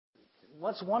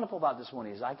what's wonderful about this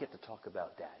morning is I get to talk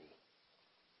about Daddy.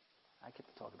 I get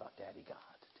to talk about Daddy God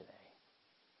today.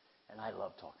 And I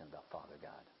love talking about Father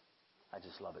God. I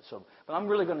just love it. But I'm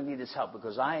really going to need his help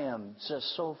because I am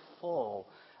just so full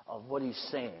of what he's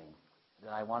saying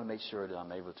that I want to make sure that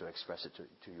I'm able to express it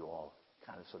to you all,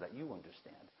 kind of so that you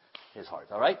understand his heart.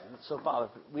 All right? So, Father,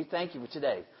 we thank you for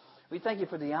today. We thank you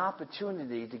for the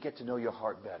opportunity to get to know your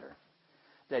heart better.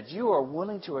 That you are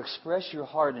willing to express your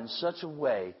heart in such a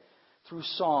way, through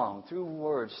song, through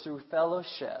words, through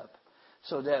fellowship,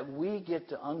 so that we get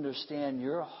to understand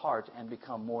your heart and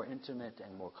become more intimate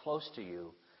and more close to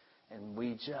you. And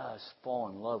we just fall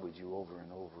in love with you over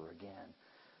and over again.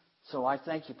 So I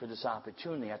thank you for this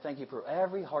opportunity. I thank you for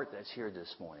every heart that's here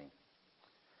this morning.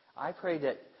 I pray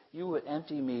that you would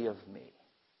empty me of me,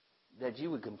 that you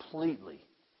would completely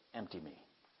empty me,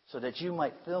 so that you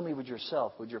might fill me with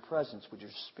yourself, with your presence, with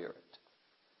your spirit,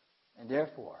 and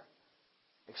therefore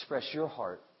express your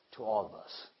heart to all of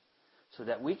us, so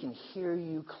that we can hear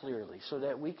you clearly, so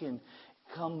that we can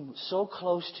come so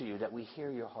close to you that we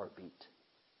hear your heartbeat,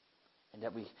 and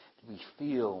that we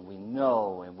feel, we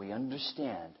know, and we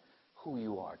understand who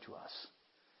you are to us.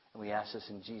 And we ask this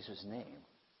in Jesus' name.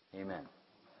 Amen.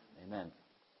 Amen.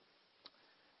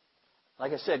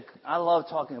 Like I said, I love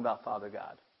talking about Father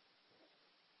God.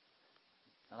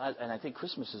 And I think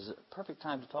Christmas is a perfect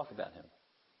time to talk about him.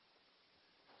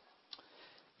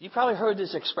 You probably heard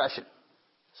this expression.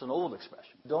 It's an old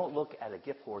expression. Don't look at a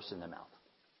gift horse in the mouth.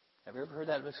 Have you ever heard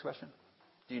that expression?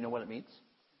 Do you know what it means?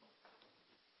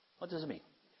 What does it mean?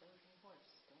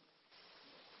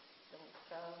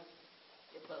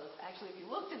 Actually, if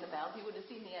you looked in the mouth, you would have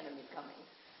seen the enemy coming.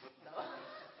 So.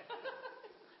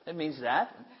 It means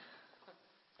that.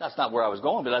 That's not where I was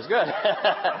going, but that's good.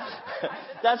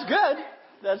 That's good.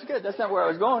 That's good. That's not where I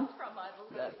was going. From I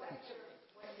believe.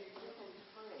 When you're giving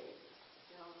praise,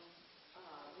 don't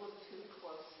look too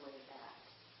closely at.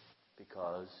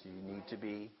 Because you need to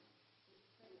be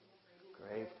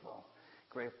grateful.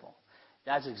 Grateful.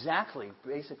 That's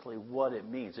basically what it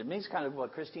means. It means kind of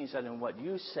what Christine said and what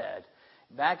you said.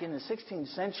 Back in the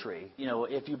 16th century,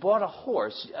 if you bought a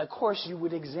horse, of course you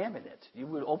would examine it. You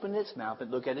would open its mouth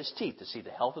and look at its teeth to see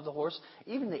the health of the horse,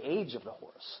 even the age of the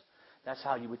horse. That's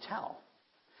how you would tell.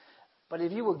 But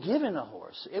if you were given a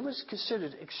horse, it was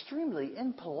considered extremely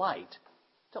impolite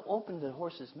to open the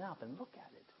horse's mouth and look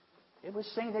at it. It was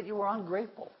saying that you were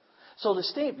ungrateful. So the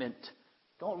statement,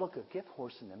 don't look a gift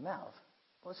horse in the mouth,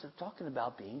 was talking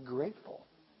about being grateful.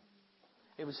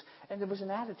 There was an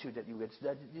attitude that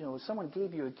if someone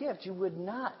gave you a gift, you would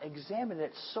not examine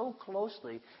it so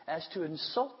closely as to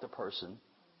insult the person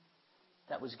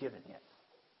that was giving it,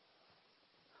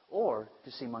 or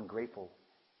to seem ungrateful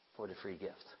for the free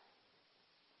gift.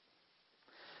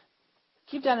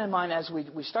 Keep that in mind as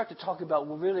we start to talk about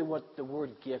really what the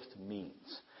word gift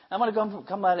means. I'm going to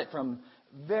come at it from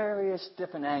various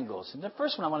different angles. And the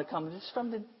first one I want to come is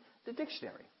from the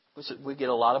dictionary, which we get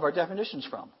a lot of our definitions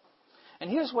from. And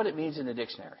here's what it means in the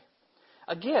dictionary.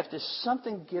 A gift is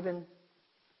something given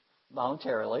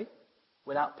voluntarily,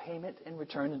 without payment in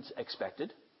return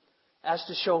expected, as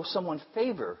to show someone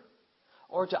favor,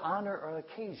 or to honor an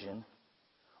occasion,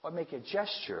 or make a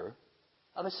gesture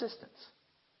of assistance.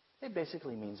 It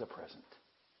basically means a present.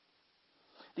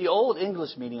 The Old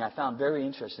English meaning I found very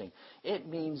interesting. It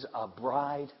means a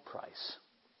bride price.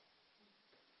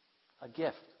 A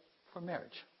gift for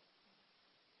marriage.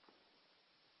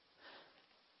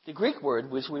 The Greek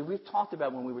word, which we've talked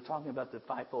about when we were talking about the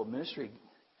fivefold ministry,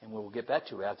 and we'll get back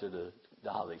to after the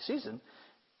holiday season,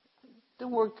 the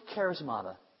word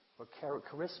charismata, or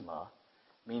charisma,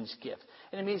 means gift.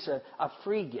 And it means a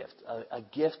free gift, a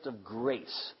gift of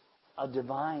grace, a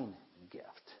divine gift.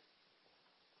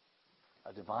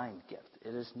 A divine gift.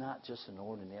 It is not just an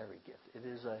ordinary gift. It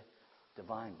is a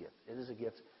divine gift. It is a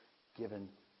gift given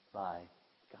by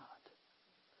God.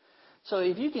 So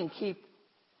if you can keep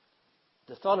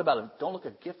the thought about it, don't look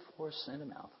a gift horse in the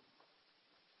mouth,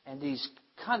 and these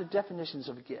kind of definitions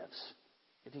of gifts,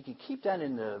 if you can keep that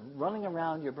in the running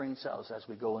around your brain cells as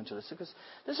we go into this, because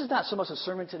this is not so much a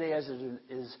sermon today as it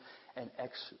is an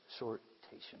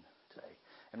exhortation today.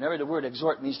 And remember, the word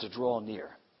exhort means to draw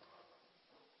near.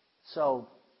 So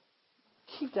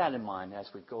keep that in mind as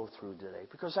we go through today,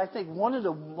 because I think one of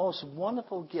the most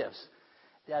wonderful gifts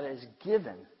that is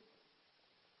given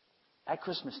at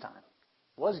Christmas time,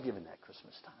 was given at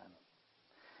Christmas time,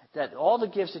 that all the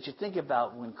gifts that you think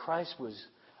about when Christ was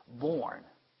born,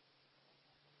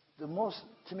 the most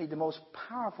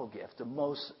powerful gift, the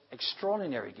most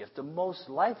extraordinary gift, the most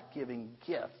life-giving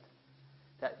gift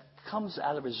that comes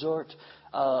out of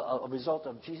a result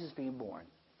of Jesus being born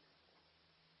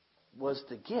was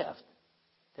the gift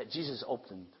that Jesus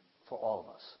opened for all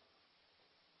of us.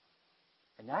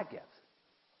 And that gift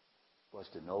was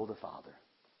to know the Father.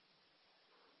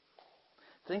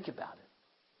 Think about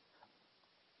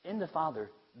it. In the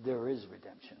Father, there is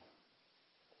redemption.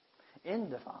 In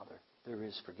the Father, there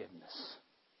is forgiveness.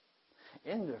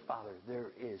 In the Father,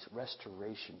 there is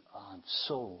restoration on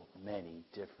so many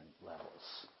different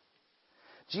levels.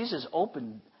 Jesus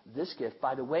opened this gift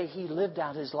by the way he lived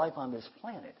out his life on this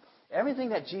planet. Everything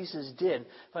that Jesus did,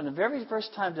 from the very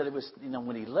first time that it was,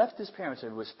 when he left his parents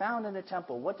and was found in the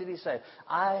temple, what did he say?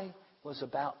 I was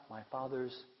about my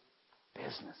Father's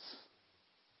business.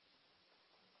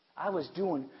 I was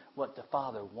doing what the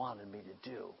Father wanted me to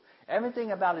do.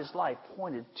 Everything about his life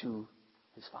pointed to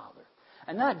his Father.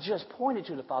 And not just pointed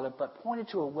to the Father, but pointed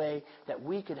to a way that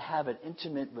we could have an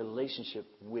intimate relationship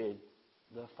with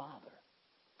the Father.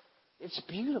 It's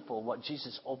beautiful what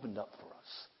Jesus opened up for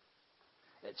us.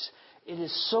 It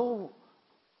is so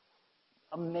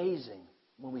amazing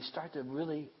when we start to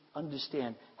really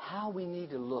understand how we need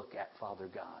to look at Father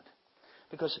God.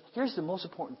 Because here's the most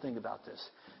important thing about this.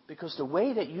 Because the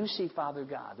way that you see Father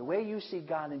God, the way you see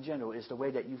God in general, is the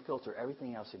way that you filter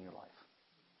everything else in your life.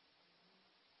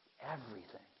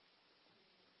 Everything.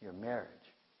 Your marriage,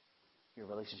 your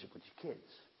relationship with your kids,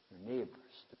 your neighbors,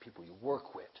 the people you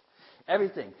work with.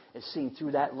 Everything is seen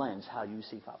through that lens, how you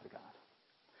see Father God.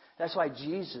 That's why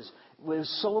it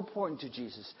was so important to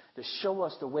Jesus to show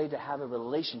us the way to have a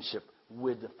relationship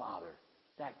with the Father.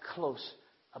 That close,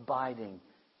 abiding,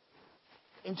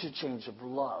 interchange of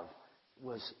love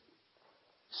was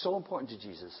so important to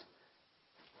Jesus.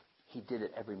 He did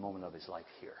it every moment of his life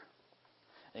here.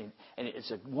 And it's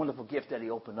a wonderful gift that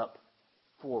he opened up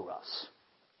for us.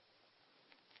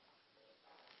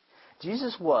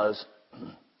 Jesus was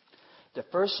the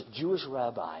first Jewish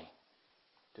rabbi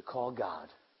to call God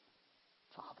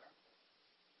Father.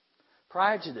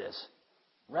 Prior to this,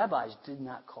 rabbis did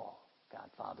not call God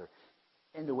Father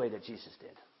in the way that Jesus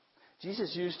did.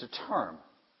 Jesus used a term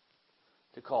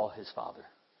to call his Father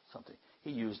something.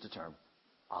 He used the term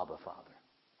Abba, Father.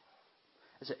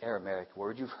 It's an Aramaic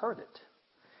word. You've heard it.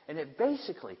 And it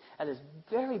basically, at its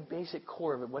very basic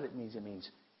core of it, what it means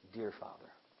dear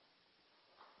Father.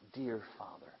 Dear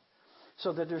Father.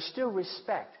 So that there's still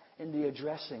respect in the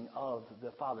addressing of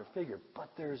the Father figure, but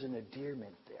there's an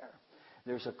endearment there.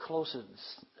 There's a closeness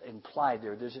implied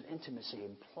there. There's an intimacy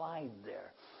implied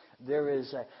there. There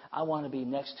is a, I want to be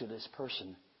next to this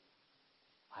person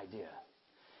idea.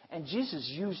 And Jesus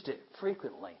used it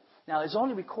frequently. Now, it's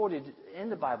only recorded in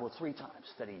the Bible 3 times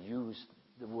that he used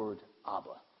the word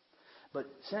Abba. But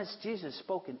since Jesus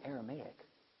spoke in Aramaic,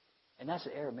 and that's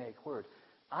an Aramaic word,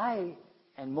 I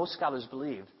and most scholars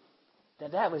believe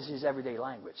that that was his everyday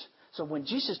language. So when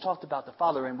Jesus talked about the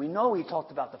Father, and we know he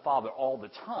talked about the Father all the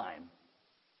time,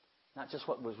 not just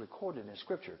what was recorded in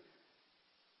Scripture,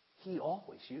 he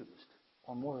always used,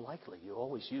 or more likely, he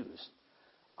always used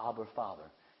Abba,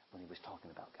 Father, when he was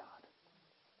talking about God.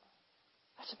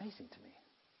 That's amazing to me.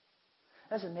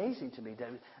 That's amazing to me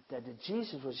that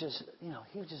Jesus was just,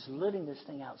 he was just living this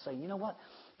thing out, saying, you know what?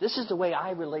 This is the way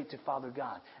I relate to Father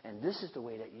God, and this is the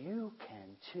way that you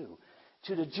can too.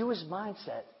 To the Jewish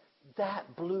mindset,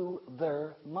 that blew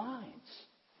their minds.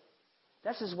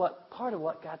 This is part of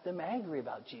what got them angry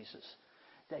about Jesus.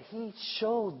 That he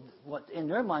showed what in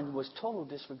their mind was total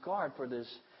disregard for this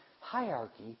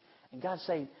hierarchy. And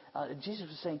Jesus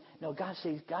was saying, no, God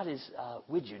is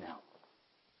with you now.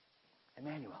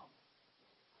 Emmanuel.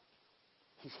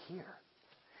 He's here.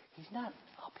 He's not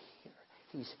up here.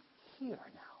 He's here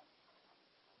now.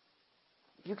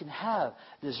 You can have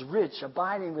this rich,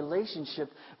 abiding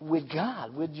relationship with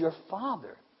God, with your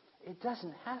Father. It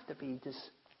doesn't have to be just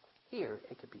here.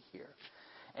 It could be here.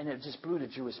 And it just blew the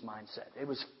Jewish mindset. It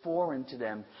was foreign to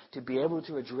them to be able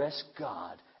to address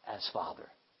God as Father,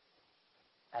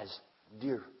 as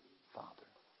dear Father.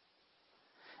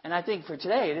 And I think for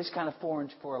today, it is kind of foreign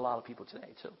for a lot of people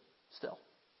today, too, still.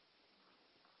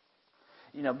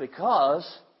 Because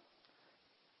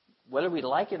whether we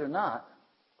like it or not,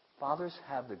 fathers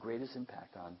have the greatest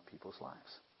impact on people's lives.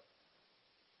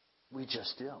 We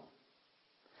just do.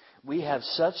 We have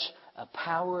such a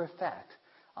power effect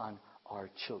on our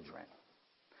children.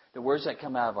 The words that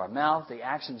come out of our mouth, the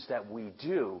actions that we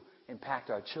do, impact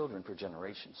our children for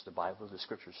generations. The Bible, the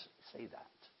Scriptures say that.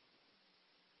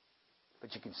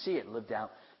 But you can see it lived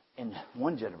out in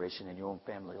one generation in your own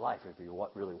family life if you're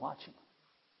really watching.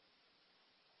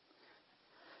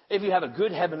 If you have a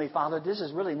good Heavenly Father, this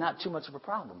is really not too much of a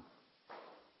problem.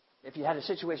 If you had a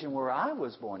situation where I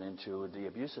was born into, the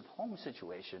abusive home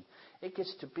situation, it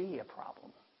gets to be a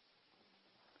problem.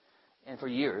 And for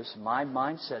years, my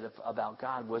mindset about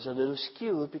God was a little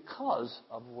skewed because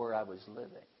of where I was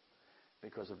living,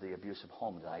 because of the abusive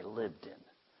home that I lived in.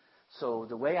 So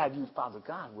the way I viewed Father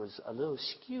God was a little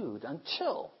skewed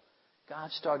until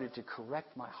God started to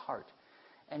correct my heart.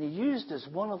 And He used this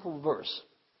wonderful verse.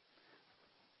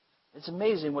 It's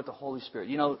amazing what the Holy Spirit,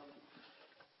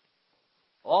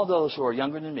 all those who are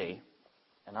younger than me,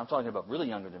 and I'm talking about really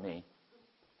younger than me,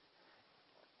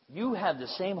 you have the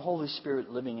same Holy Spirit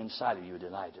living inside of you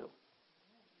that I do.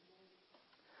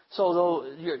 So though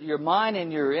your mind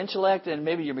and your intellect and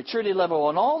maybe your maturity level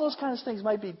and all those kinds of things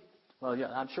might be, well, yeah,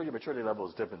 I'm sure your maturity level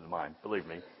is different than mine, believe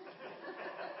me.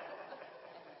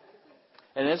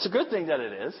 And it's a good thing that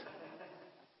it is.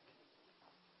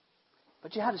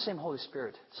 But you have the same Holy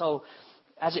Spirit. So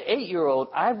as an 8-year-old,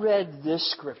 I read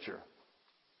this scripture.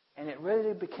 And it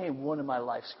really became one of my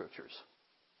life scriptures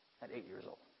at 8 years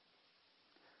old.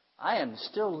 I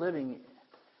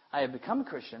have become a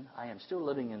Christian. I am still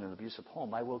living in an abusive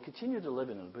home. I will continue to live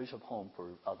in an abusive home for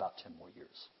about 10 more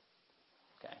years.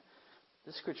 Okay.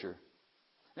 This scripture.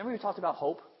 Remember we talked about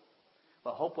hope?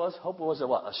 What hope was? Hope was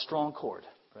a strong cord,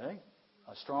 right?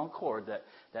 A strong cord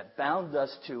that bound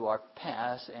us to our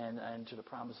past and to the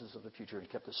promises of the future and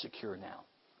kept us secure now.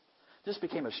 This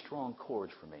became a strong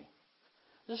cord for me.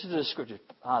 This is the scripture,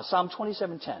 Psalm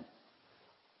 27:10.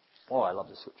 Oh, I love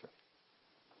this scripture.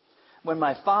 When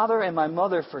my father and my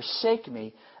mother forsake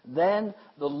me, then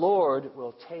the Lord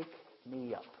will take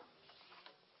me up.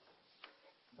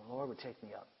 The Lord will take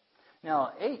me up.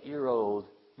 Now, an 8-year-old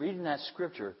reading that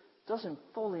scripture doesn't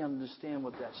fully understand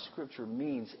what that scripture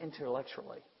means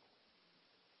intellectually.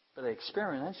 But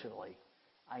experientially,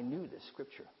 I knew this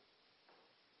scripture.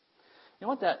 You know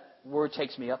what that word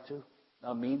takes me up to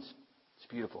means? It's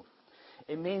beautiful.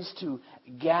 It means to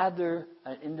gather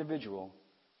an individual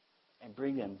and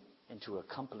bring them into a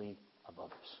company of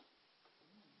others.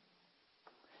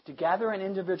 To gather an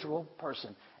individual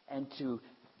person and to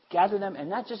gather them, and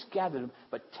not just gather them,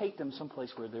 but take them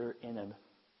someplace where they're in a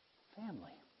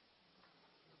family.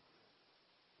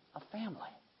 A family.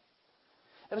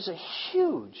 It was a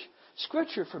huge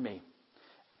scripture for me.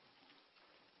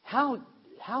 How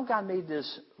God made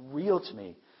this real to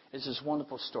me is this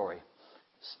wonderful story.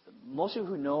 Most of you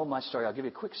who know my story, I'll give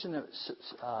you a quick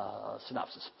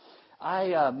synopsis.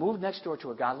 I moved next door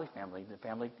to a godly family, the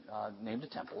family named the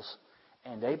Temples,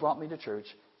 and they brought me to church.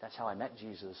 That's how I met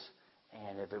Jesus.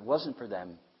 And if it wasn't for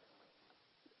them,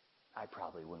 I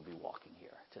probably wouldn't be walking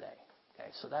here today. Okay,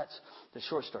 so that's the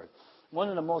short story. One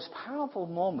of the most powerful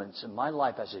moments in my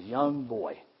life as a young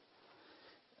boy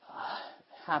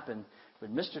happened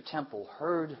when Mr. Temple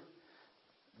heard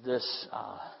this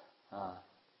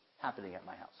happening at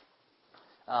my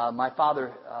house. My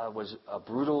father was a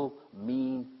brutal,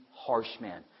 mean, harsh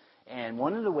man. And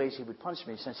one of the ways he would punish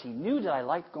me, since he knew that I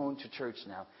liked going to church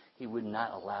now, he would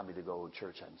not allow me to go to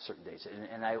church on certain days.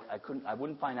 And I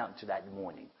wouldn't find out until that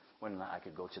morning when I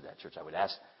could go to that church. I would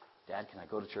ask, Dad, can I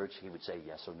go to church? He would say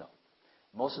yes or no.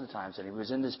 Most of the times, and he was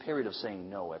in this period of saying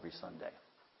no every Sunday.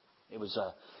 It was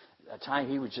a time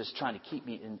he was just trying to keep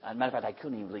me in. As a matter of fact, I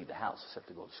couldn't even leave the house except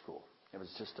to go to school. It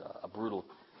was just a brutal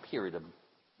period of.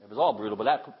 It was all brutal, but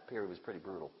that period was pretty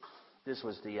brutal. This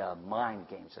was the mind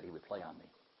games that he would play on me.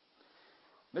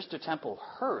 Mr. Temple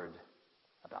heard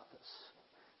about this.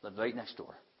 Lived right next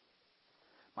door.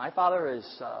 My father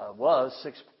was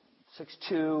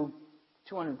 6'2",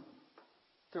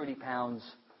 230 pounds,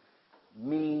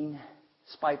 mean,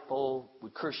 spiteful,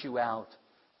 would curse you out,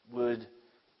 would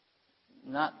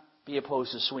not be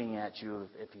opposed to swinging at you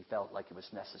if he felt like it was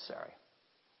necessary.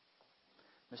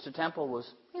 Mr. Temple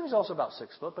was also about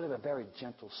 6 foot, but he had a very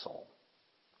gentle soul.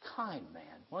 Kind man.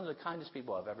 One of the kindest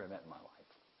people I've ever met in my life.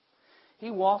 He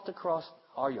walked across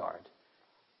our yard,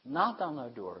 knocked on our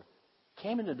door,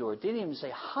 came in the door, didn't even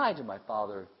say hi to my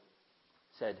father,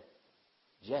 said,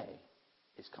 Jay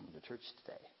is coming to church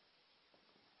today.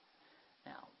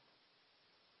 Now,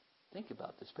 think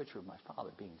about this picture of my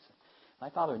father being. My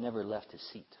father never left his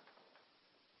seat.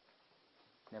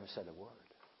 Never said a word.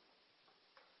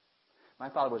 My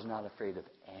father was not afraid of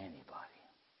anybody.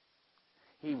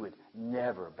 He would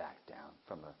never back down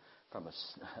from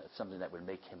something that would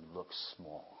make him look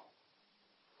small.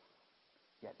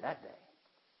 Yet that day,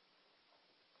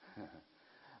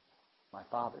 my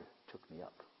father took me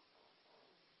up.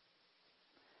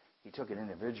 He took an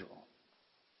individual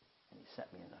and he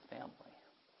set me in a family.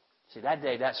 See, that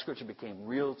day, that scripture became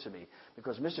real to me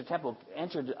because Mr. Temple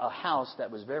entered a house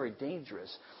that was very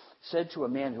dangerous, said to a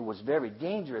man who was very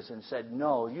dangerous and said,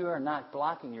 no, you are not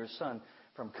blocking your son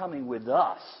from coming with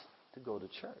us to go to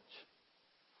church.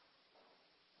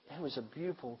 It was a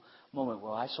beautiful moment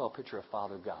where I saw a picture of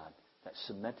Father God that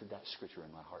cemented that scripture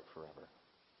in my heart forever.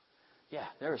 Yeah,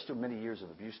 there are still many years of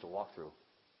abuse to walk through,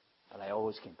 but I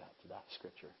always came back to that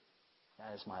scripture.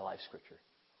 That is my life scripture.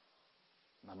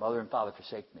 My mother and father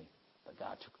forsake me, but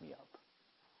God took me up.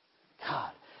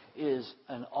 God is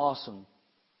an awesome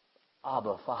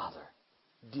Abba Father,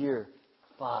 dear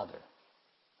Father.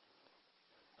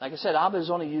 Like I said, Abba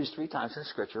is only used 3 times in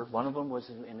Scripture. One of them was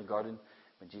in the garden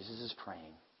when Jesus is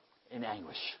praying in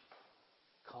anguish.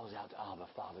 Calls out to Abba,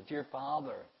 Father, dear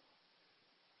Father.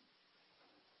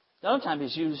 The other time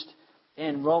he's used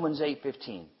in Romans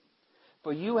 8:15.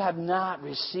 For you have not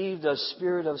received a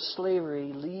spirit of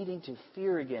slavery leading to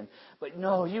fear again. But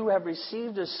no, you have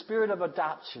received a spirit of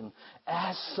adoption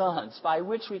as sons, by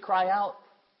which we cry out,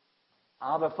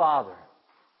 Abba, Father,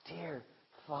 dear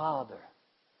Father.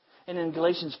 And in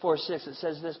Galatians 4:6 it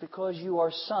says this, because you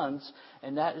are sons,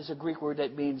 and that is a Greek word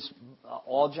that means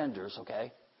all genders,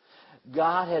 okay?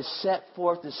 God has set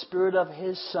forth the Spirit of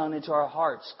His Son into our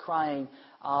hearts, crying,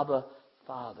 Abba,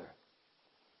 Father.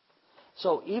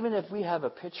 So even if we have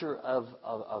a picture of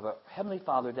a Heavenly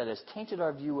Father that has tainted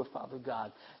our view of Father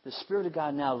God, the Spirit of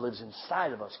God now lives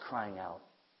inside of us, crying out,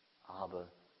 Abba,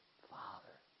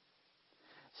 Father.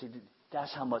 See,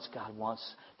 that's how much God wants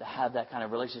to have that kind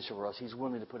of relationship with us. He's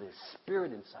willing to put His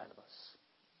Spirit inside of us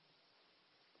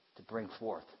to bring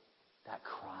forth that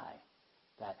cry,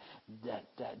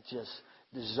 that just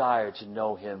desire to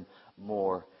know Him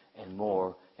more and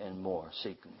more and more.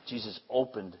 See, Jesus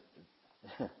opened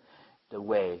the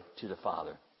way to the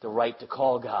Father, the right to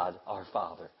call God our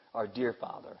Father, our dear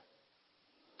Father.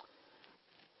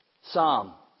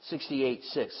 Psalm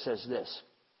 68:6 says this,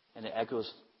 and it echoes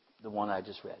the one I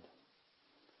just read.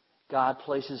 God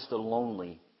places the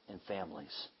lonely in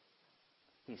families.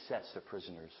 He sets the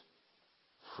prisoners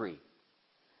free.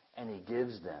 And He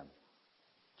gives them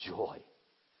joy.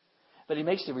 But He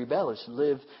makes the rebellious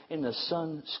live in the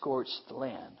sun-scorched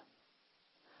land.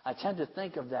 I tend to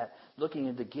think of that looking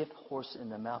at the gift horse in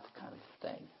the mouth kind of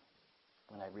thing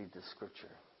when I read this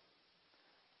scripture.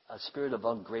 A spirit of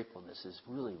ungratefulness is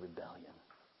really rebellion.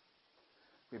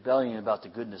 Rebellion about the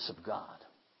goodness of God.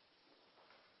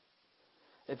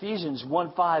 Ephesians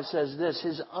 1:5 says this,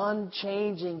 His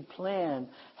unchanging plan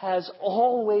has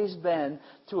always been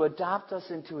to adopt us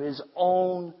into His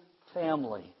own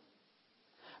family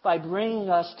by bringing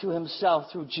us to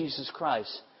Himself through Jesus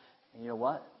Christ. And you know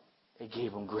what? It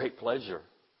gave Him great pleasure.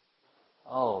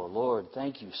 Oh, Lord,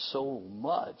 thank you so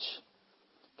much.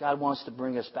 God wants to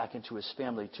bring us back into His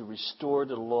family to restore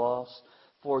the lost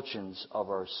fortunes of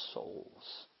our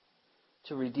souls,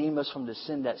 to redeem us from the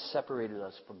sin that separated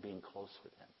us from being close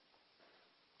with Him.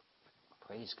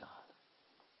 Praise God.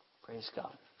 Praise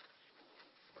God.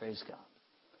 Praise God.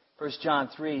 1 John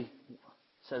 3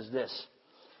 says this,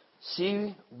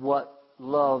 See what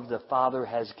love the Father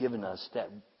has given us, that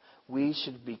we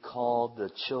should be called the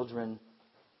children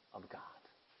of God.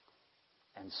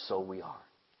 And so we are.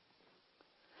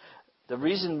 The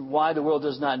reason why the world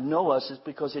does not know us is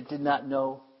because it did not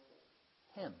know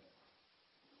Him.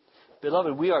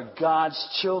 Beloved, we are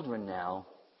God's children now,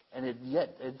 and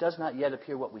it does not yet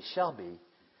appear what we shall be,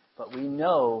 but we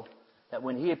know that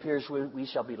when He appears, we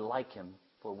shall be like Him,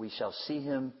 for we shall see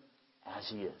Him as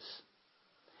He is.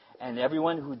 And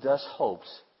everyone who thus hopes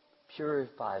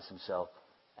purifies himself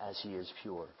as He is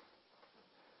pure.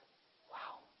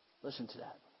 Wow. Listen to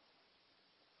that.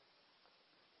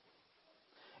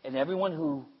 And everyone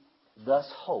who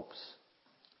thus hopes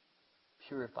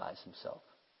purifies himself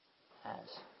as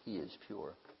He is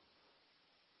pure.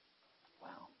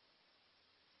 Wow.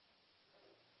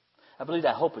 I believe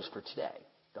that hope is for today.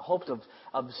 The hope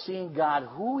of seeing God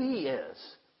who He is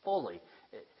fully.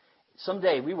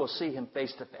 Someday we will see Him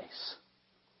face to face.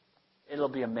 It'll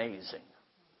be amazing.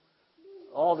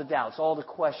 All the doubts, all the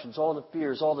questions, all the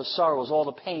fears, all the sorrows, all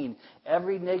the pain,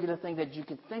 every negative thing that you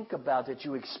can think about that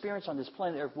you experience on this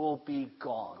planet Earth will be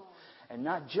gone. And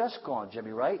not just gone,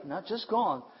 Jimmy, right? Not just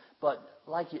gone, but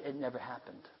like it never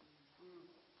happened.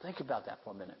 Think about that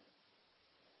for a minute.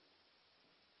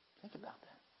 Think about that.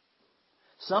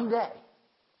 Someday,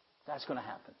 that's going to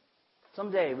happen.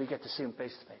 Someday we get to see Him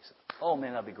face to face. Oh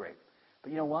man, that'll be great.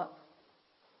 But you know what?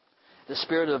 The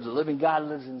Spirit of the living God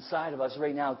lives inside of us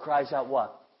right now and cries out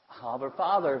what? Abba,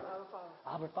 Father.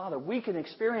 Abba, Father. We can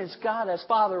experience God as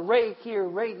Father right here,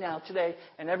 right now, today,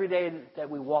 and every day that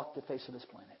we walk the face of this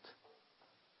planet.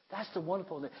 That's the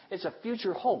wonderful thing. It's a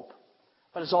future hope,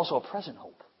 but it's also a present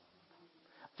hope.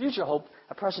 Future hope,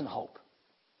 a present hope.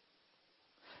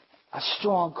 A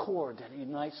strong cord that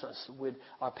unites us with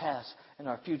our past and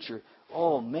our future.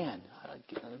 Oh, man.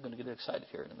 I'm going to get excited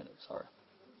here in a minute. Sorry.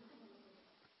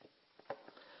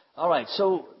 All right.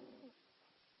 So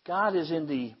God is in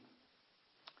the,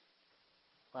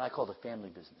 what I call the family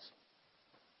business.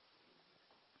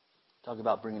 Talk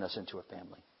about bringing us into a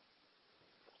family.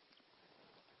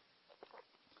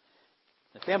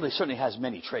 The family certainly has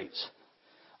many traits.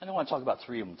 I want to talk about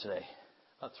 3 of them today.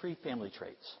 About 3 family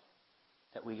traits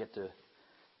that we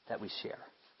share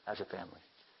as a family.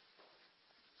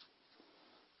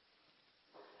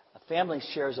 A family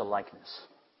shares a likeness.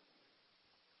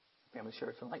 Family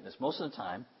shares a likeness. Most of the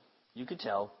time, you can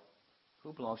tell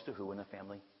who belongs to who in the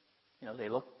family. You know, they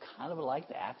look kind of alike,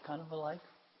 they act kind of alike.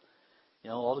 You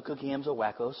know, all the cookie hams are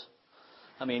wackos.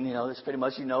 I mean, you know, it's pretty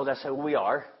much, you know, that's who we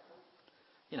are.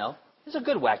 You know, it's a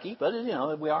good wacky, but, you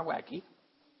know, we are wacky.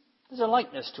 There's a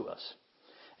likeness to us.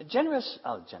 And generous.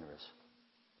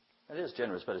 It is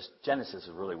generous, but Genesis is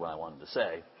really what I wanted to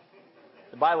say.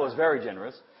 The Bible is very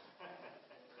generous.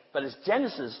 But it's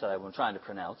Genesis that I'm trying to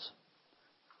pronounce.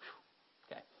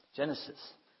 Okay, Genesis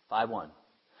 5:1.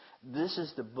 This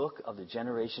is the book of the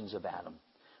generations of Adam.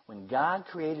 When God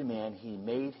created man, he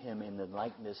made him in the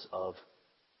likeness of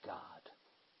God.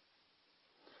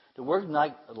 The word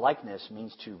likeness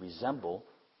means to resemble,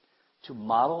 to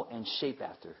model and shape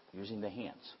after, using the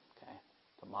hands. Okay,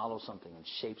 to model something and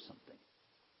shape something,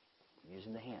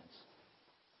 using the hands.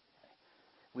 Okay.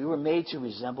 We were made to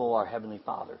resemble our Heavenly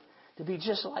Father, to be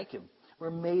just like Him. We're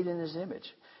made in His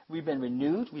image. We've been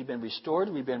renewed. We've been restored.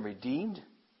 We've been redeemed.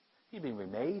 We've been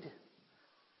remade.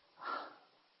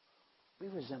 We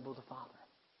resemble the Father.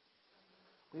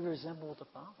 We resemble the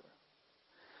Father.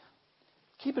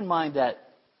 Keep in mind that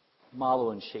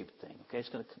model and shape thing. Okay, it's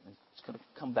going to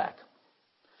come back.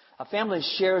 A family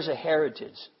shares a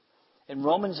heritage. In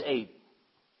Romans 8,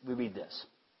 we read this.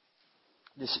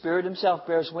 The Spirit Himself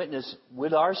bears witness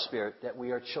with our spirit that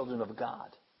we are children of God.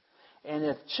 And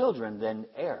if children, then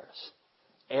heirs.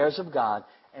 Heirs of God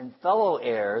and fellow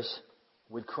heirs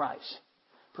with Christ.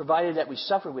 Provided that we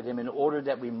suffer with Him in order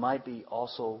that we might be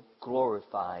also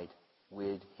glorified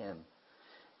with Him.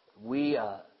 We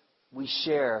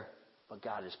share what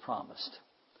God has promised.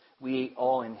 We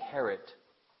all inherit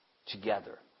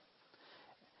together.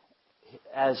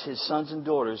 As His sons and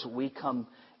daughters, we come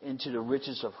into the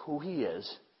riches of who He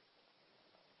is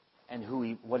and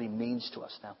what He means to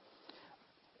us. Now,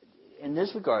 in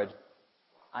this regard,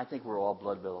 I think we're all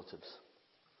blood relatives.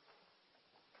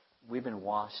 We've been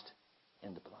washed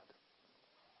in the blood.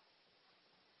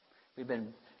 We've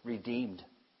been redeemed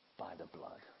by the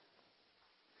blood.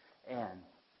 And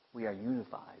we are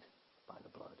unified by the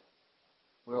blood.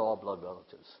 We're all blood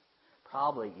relatives.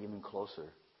 Probably even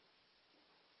closer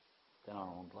than our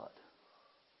own blood.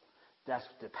 That's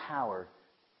the power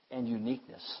and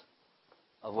uniqueness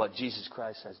of what Jesus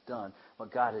Christ has done,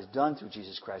 what God has done through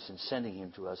Jesus Christ in sending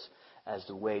Him to us as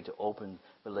the way to open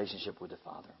relationship with the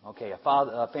Father. Okay,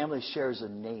 a family shares a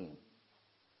name.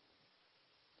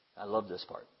 I love this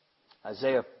part.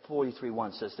 Isaiah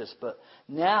 43:1 says this, but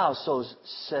now so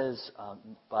says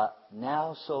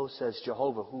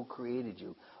Jehovah, who created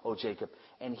you, O Jacob,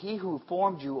 and He who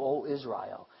formed you, O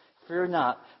Israel. Fear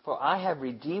not, for I have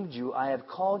redeemed you. I have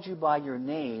called you by your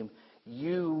name.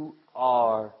 You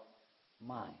are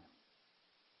mine.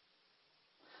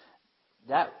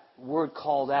 That word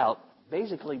called out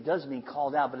basically does mean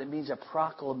called out, but it means a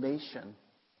proclamation.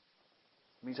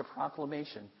 It means a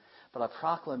proclamation. But a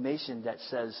proclamation that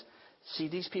says, see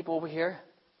these people over here?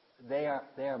 They are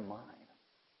mine.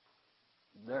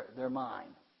 They're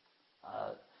mine.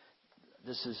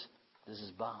 This is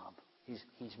Bob. He's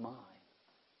mine.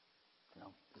 You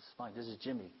know, this is mine. This is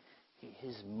Jimmy.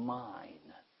 He's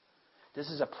mine. This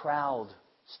is a proud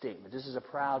statement. This is a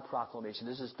proud proclamation.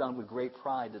 This is done with great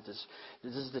pride. That this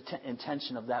is the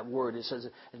intention of that word. It says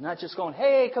it's not just going,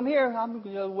 hey, come here,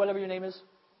 whatever your name is.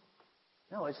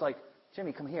 No, it's like,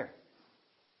 Jimmy, come here,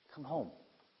 come home.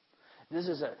 This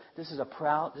is a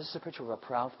picture of a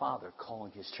proud father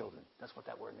calling his children. That's what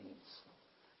that word means.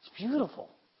 It's beautiful.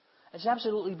 It's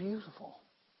absolutely beautiful.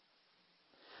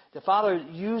 The Father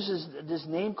uses this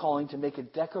name calling to make a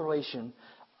declaration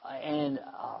and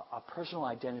a personal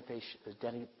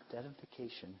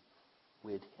identification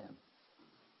with Him.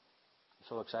 I'm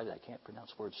so excited I can't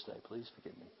pronounce words today. Please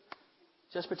forgive me.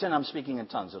 Just pretend I'm speaking in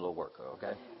tongues. It'll work,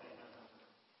 okay?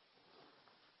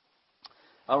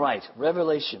 All right,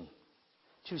 Revelation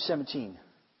 2:17.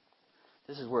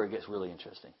 This is where it gets really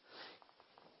interesting.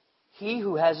 He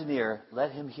who has an ear,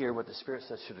 let him hear what the Spirit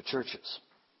says to the churches.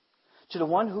 To the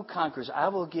one who conquers, I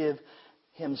will give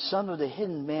him some of the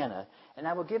hidden manna, and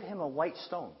I will give him a white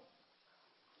stone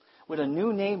with a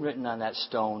new name written on that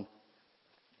stone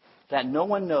that no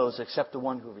one knows except the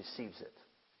one who receives it.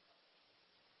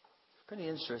 Pretty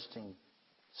interesting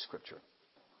scripture.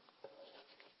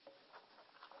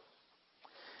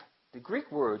 The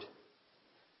Greek word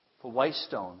for white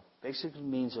stone basically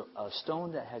means a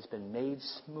stone that has been made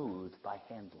smooth by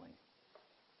handling.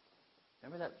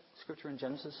 Remember that scripture in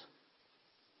Genesis?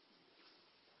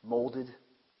 Molded,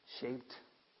 shaped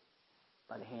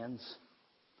by the hands.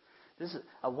 This is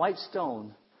a white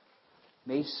stone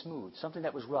made smooth, something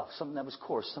that was rough, something that was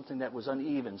coarse, something that was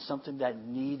uneven, something that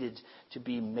needed to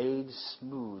be made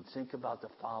smooth. Think about the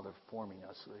Father forming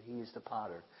us. He is the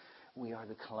potter. We are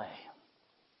the clay.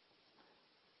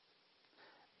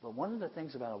 But one of the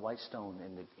things about a white stone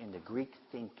in the Greek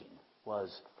thinking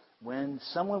was when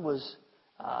someone was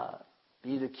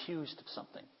being accused of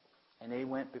something, and they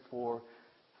went before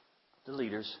the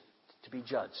leaders to be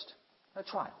judged, a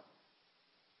trial.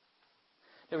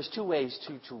 There was two ways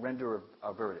to render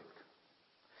a verdict.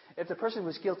 If the person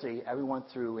was guilty, everyone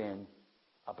threw in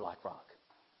a black rock.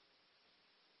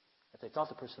 If they thought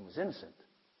the person was innocent,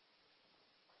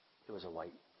 it was a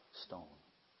white stone.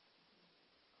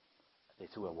 They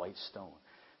threw a white stone,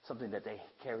 something that they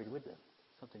carried with them,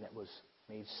 something that was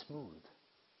made smooth.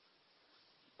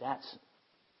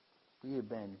 We have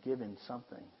been given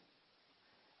something.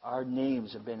 Our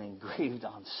names have been engraved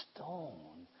on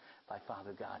stone by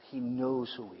Father God. He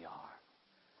knows who we are.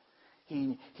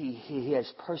 He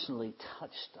has personally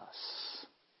touched us.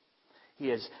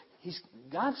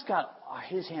 God's got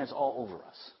His hands all over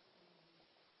us,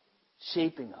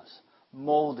 shaping us,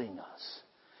 molding us.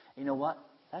 You know what?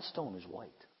 That stone is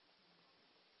white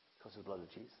because of the blood of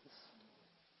Jesus.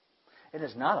 It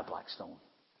is not a black stone.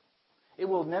 It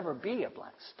will never be a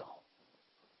black stone.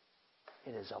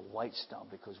 It is a white stone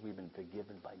because we've been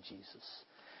forgiven by Jesus.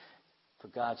 For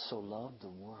God so loved the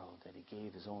world that He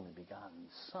gave His only begotten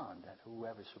Son, that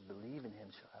whoever shall believe in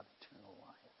Him shall have eternal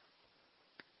life.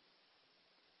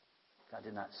 God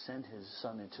did not send His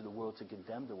Son into the world to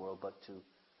condemn the world, but to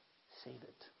save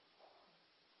it.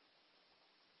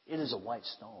 It is a white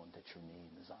stone that your name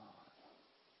is on.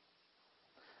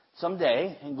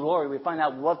 Someday, in glory, we find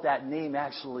out what that name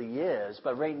actually is.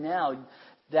 But right now,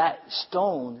 that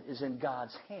stone is in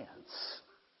God's hands.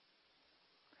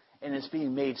 And it's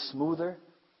being made smoother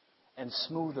and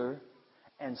smoother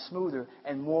and smoother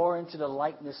and more into the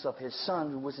likeness of His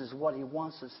Son, which is what He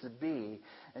wants us to be.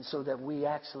 And so that we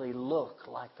actually look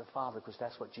like the Father, because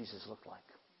that's what Jesus looked like.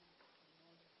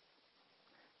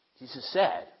 Jesus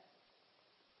said,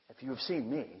 if you have seen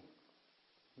me,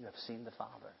 you have seen the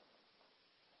Father.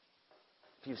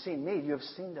 If you've seen me, you have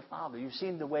seen the Father. You've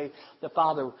seen the way the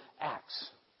Father acts,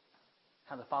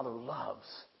 how the Father loves,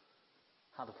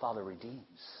 how the Father redeems.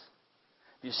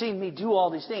 If you've seen me do all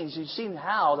these things, you've seen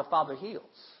how the Father heals,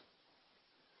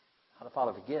 how the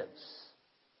Father forgives,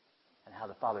 and how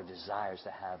the Father desires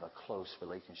to have a close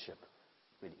relationship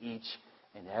with each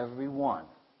and every one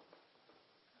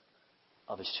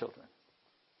of His children.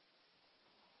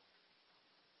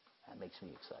 That makes me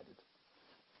excited.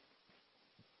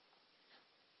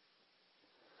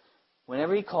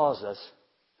 Whenever He calls us,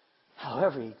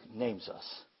 however He names us,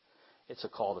 it's a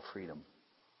call to freedom.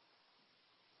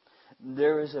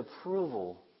 There is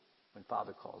approval when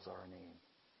Father calls our name,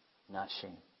 not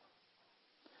shame.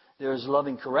 There is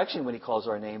loving correction when He calls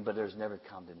our name, but there's never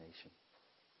condemnation.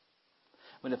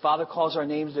 When the Father calls our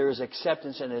names, there is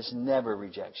acceptance and there's never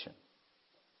rejection.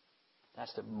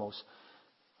 That's the most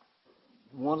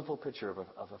wonderful picture of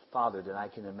a Father that I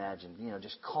can imagine. You know,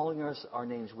 just calling us our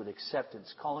names with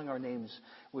acceptance, calling our names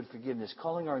with forgiveness,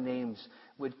 calling our names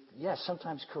with, yes,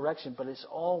 sometimes correction, but it's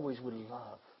always with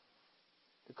love.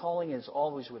 The calling is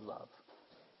always with love.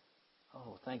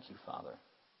 Oh, thank you, Father.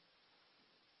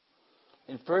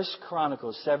 In 1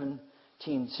 Chronicles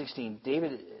 17:16,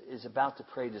 David is about to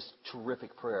pray this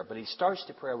terrific prayer, but he starts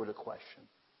the prayer with a question.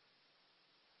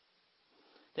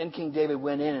 Then King David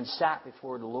went in and sat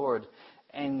before the Lord,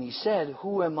 and he said,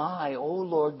 "Who am I, O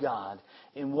Lord God,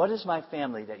 and what is my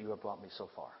family that you have brought me so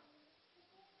far?"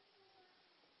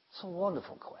 It's a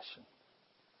wonderful question.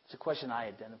 It's a question I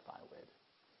identify with.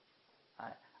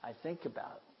 I think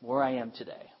about where I am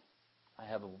today. I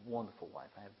have a wonderful wife.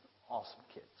 I have awesome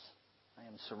kids. I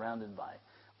am surrounded by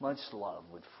much love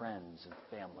with friends and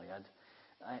family.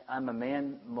 I'm a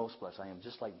man most blessed. I am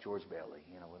just like George Bailey.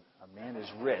 You know, a man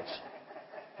is rich.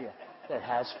 Yeah, that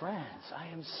has friends. I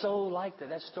am so like that.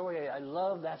 That story, I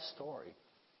love that story.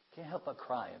 Can't help but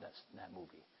cry at that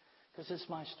movie. Because it's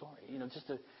my story. You know,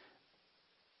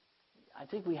 I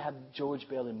think we have George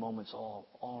Bailey moments all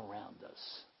around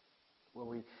us, where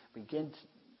we begin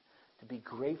to be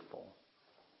grateful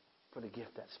for the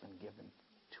gift that's been given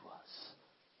to us.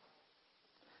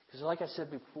 Because like I said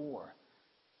before,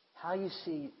 how you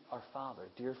see our Father,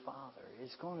 dear Father,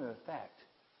 is going to affect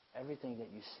everything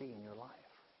that you see in your life.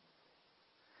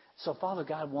 So Father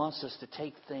God wants us to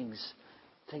take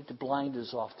the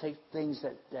blinders off, take things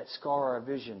that scar our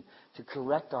vision, to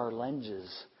correct our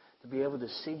lenses, to be able to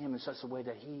see Him in such a way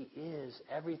that He is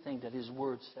everything that His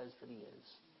Word says that He is.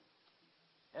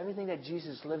 Everything that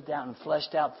Jesus lived out and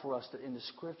fleshed out for us in the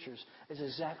Scriptures is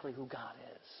exactly who God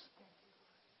is.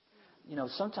 You know,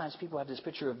 sometimes people have this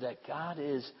picture of that God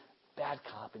is bad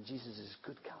cop and Jesus is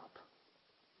good cop.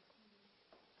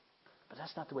 But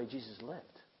that's not the way Jesus lived.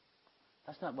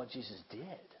 That's not what Jesus did.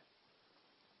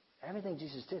 Everything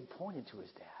Jesus did pointed to His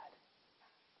dad.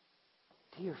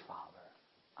 Dear Father,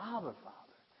 Abba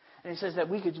Father. And He says that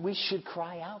we should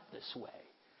cry out this way.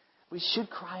 We should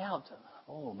cry out.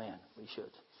 Oh man, we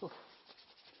should.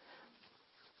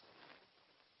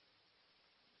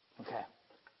 Okay.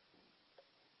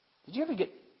 Did you ever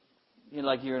get, you know,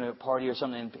 like you're in a party or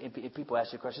something, and people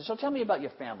ask you a question, so tell me about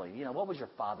your family. You know, what was your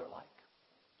father like?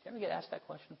 Did you ever get asked that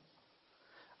question?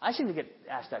 I seem to get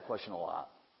asked that question a lot.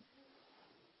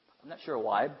 I'm not sure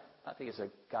why. I think it's a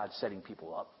God setting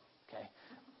people up.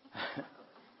 Okay.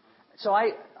 So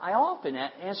I often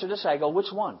answer this. I go,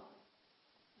 which one?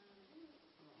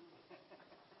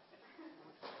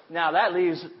 Now that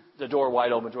leaves the door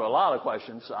wide open to a lot of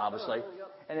questions, obviously.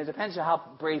 And it depends on how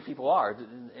brave people are.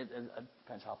 It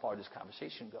depends how far this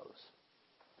conversation goes.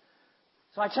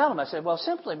 So I tell them, I said, well,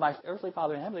 simply my earthly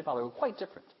father and heavenly father were quite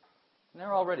different. And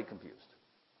they're already confused.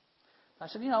 I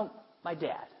said, you know, my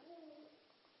dad,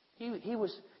 he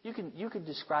was, you could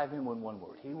describe him in one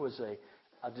word. He was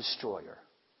a destroyer.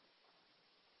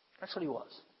 That's what he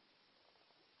was.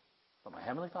 But my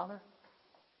heavenly father,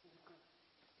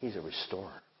 he's a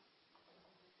restorer.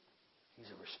 He's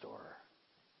a restorer.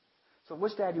 So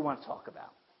which dad do you want to talk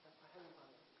about?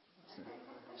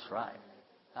 That's right.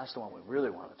 That's the one we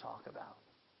really want to talk about.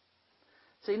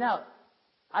 See, now,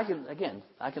 I can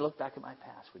look back at my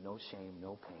past with no shame,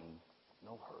 no pain,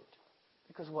 no hurt.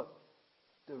 Because what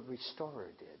the restorer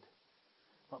did,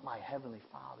 what my heavenly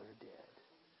Father did.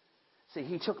 See,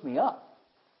 He took me up.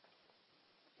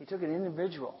 He took an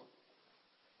individual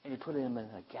and He put him in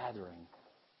a gathering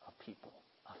of people,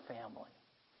 a family.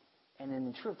 And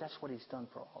in truth, that's what He's done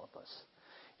for all of us.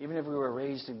 Even if we were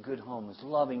raised in good homes,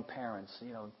 loving parents,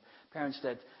 you know, parents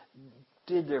that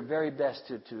did their very best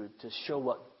to show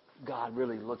what God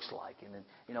really looks like. And,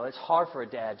 you know, it's hard for a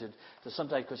dad to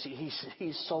sometimes, because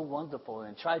he's so wonderful,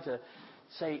 and try to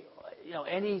say, you know,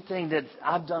 anything that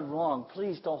I've done wrong,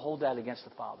 please don't hold that against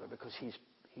the Father, because He's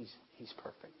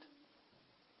perfect.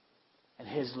 And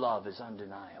His love is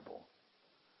undeniable.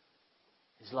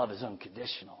 His love is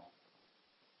unconditional.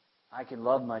 I can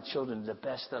love my children the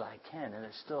best that I can, and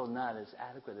it's still not as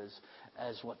adequate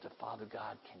as what the Father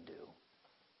God can do.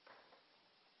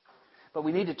 But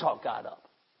we need to talk God up.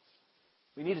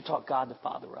 We need to talk God the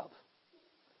Father up.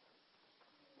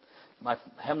 My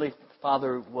Heavenly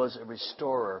Father was a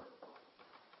restorer.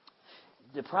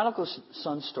 The prodigal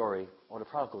son story, or the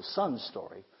prodigal son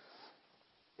story,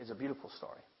 is a beautiful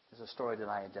story. It's a story that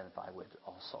I identify with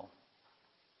also.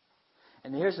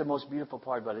 And here's the most beautiful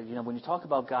part about it. You know, when you talk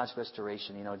about God's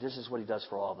restoration, you know, this is what He does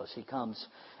for all of us. He comes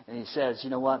and He says, you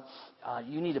know what?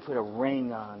 You need to put a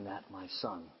ring on that, my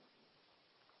son.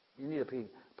 You need to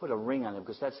put a ring on him,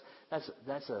 because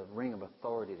that's a ring of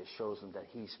authority that shows him that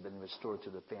he's been restored to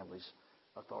the family's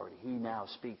authority. He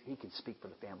can speak for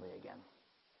the family again.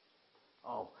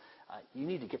 You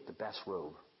need to get the best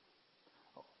robe.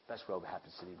 Best robe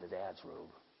happens to be the dad's robe.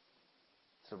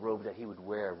 It's the robe that he would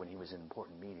wear when he was in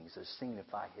important meetings to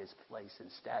signify his place and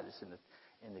status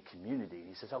in the community.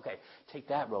 He says, okay, take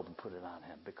that robe and put it on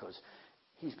him, because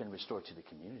he's been restored to the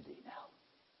community now.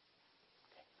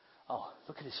 Okay. Oh,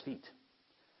 look at his feet.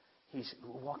 He's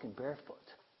walking barefoot.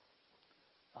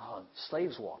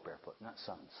 Slaves walk barefoot, not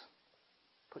sons.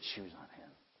 Put shoes on him.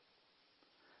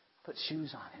 Put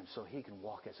shoes on him so he can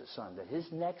walk as a son. That his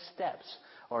next steps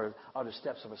are the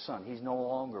steps of a son. He's no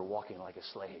longer walking like a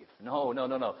slave.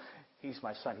 No. He's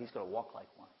my son. He's going to walk like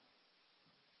one.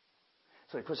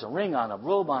 So he puts a ring on, a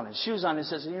robe on, and shoes on, and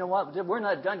says, you know what? We're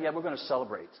not done yet. We're going to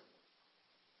celebrate.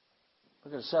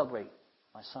 We're going to celebrate.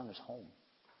 My son is home.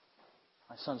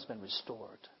 My son's been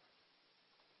restored.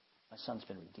 My son's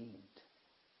been redeemed.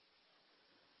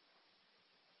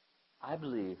 I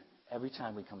believe every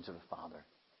time we come to the Father,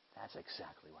 that's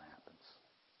exactly what happens.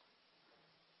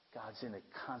 God's in a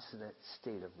constant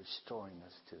state of restoring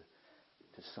us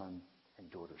to son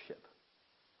and daughtership.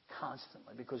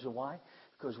 Constantly. Because of why?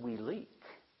 Because we leak.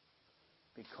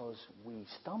 Because we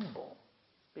stumble.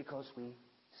 Because we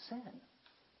sin.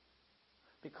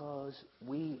 Because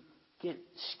we get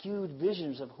skewed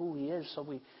visions of who He is. So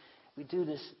we do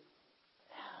this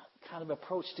kind of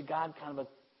approach to God, kind of a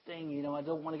thing. I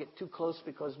don't want to get too close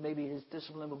because maybe his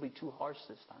discipline will be too harsh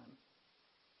this time.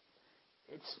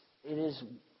 It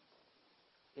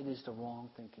is the wrong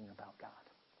thinking about God.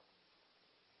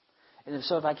 And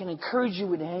so if I can encourage you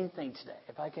with anything today,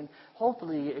 if I can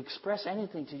hopefully express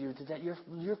anything to you today,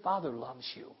 your Father loves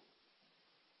you.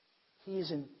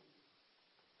 He's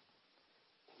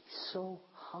so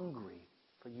hungry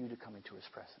for you to come into His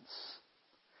presence.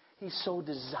 He so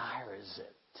desires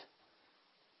it.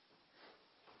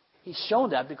 He's shown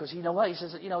that because you know what? He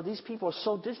says, these people are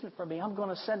so distant from me, I'm going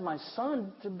to send my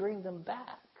Son to bring them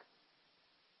back.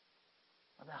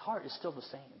 But that heart is still the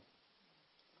same.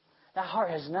 That heart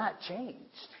has not changed.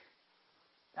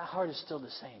 That heart is still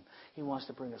the same. He wants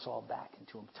to bring us all back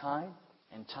into Him time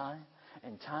and time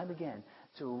and time again.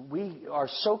 So we are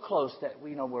so close that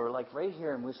we're like right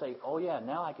here and we say, oh yeah,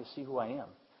 now I can see who I am.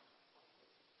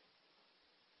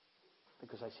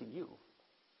 Because I see you.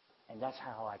 And that's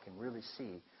how I can really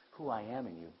see who I am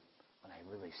in you, when I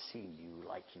really see you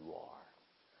like you are.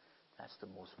 That's the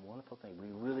most wonderful thing. We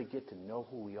really get to know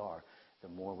who we are, the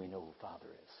more we know who Father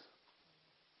is.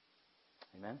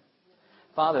 Amen?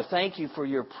 Father, thank you for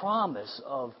your promise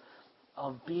of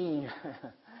being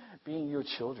your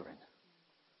children.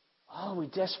 Oh, we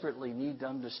desperately need to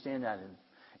understand that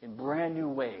in brand new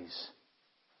ways.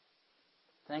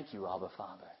 Thank you, Abba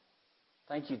Father.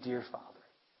 Thank you, dear Father,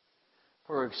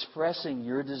 for expressing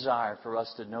your desire for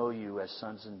us to know you as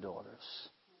sons and daughters.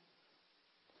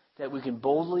 That we can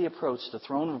boldly approach the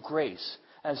throne of grace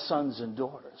as sons and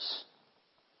daughters.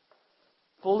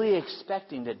 Fully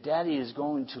expecting that Daddy is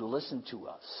going to listen to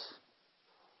us.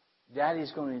 Daddy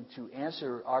is going to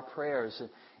answer our prayers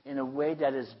in a way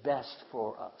that is best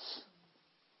for us.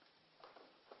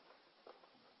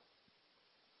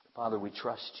 Father, we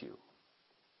trust you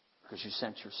because you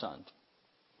sent your Son.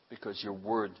 Because your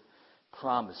word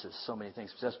promises so many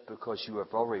things. Just because you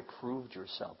have already proved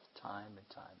yourself time and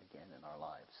time again in our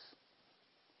lives.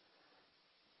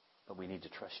 But we need to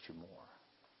trust you more.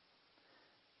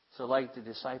 So like the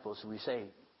disciples, we say,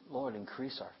 Lord,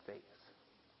 increase our faith.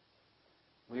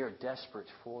 We are desperate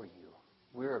for you.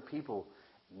 We are people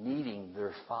needing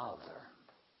their Father.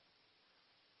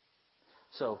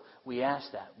 So we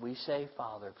ask that. We say,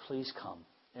 Father, please come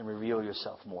and reveal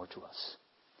yourself more to us.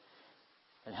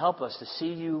 And help us to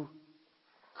see you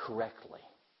correctly.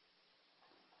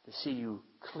 To see you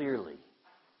clearly.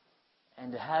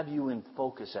 And to have you in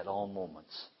focus at all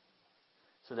moments.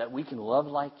 So that we can love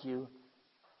like you.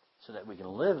 So that we can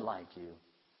live like you.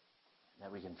 And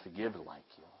that we can forgive like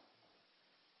you.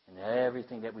 And that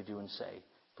everything that we do and say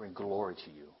bring glory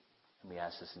to you. And we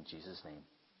ask this in Jesus' name.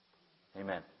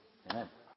 Amen. Amen.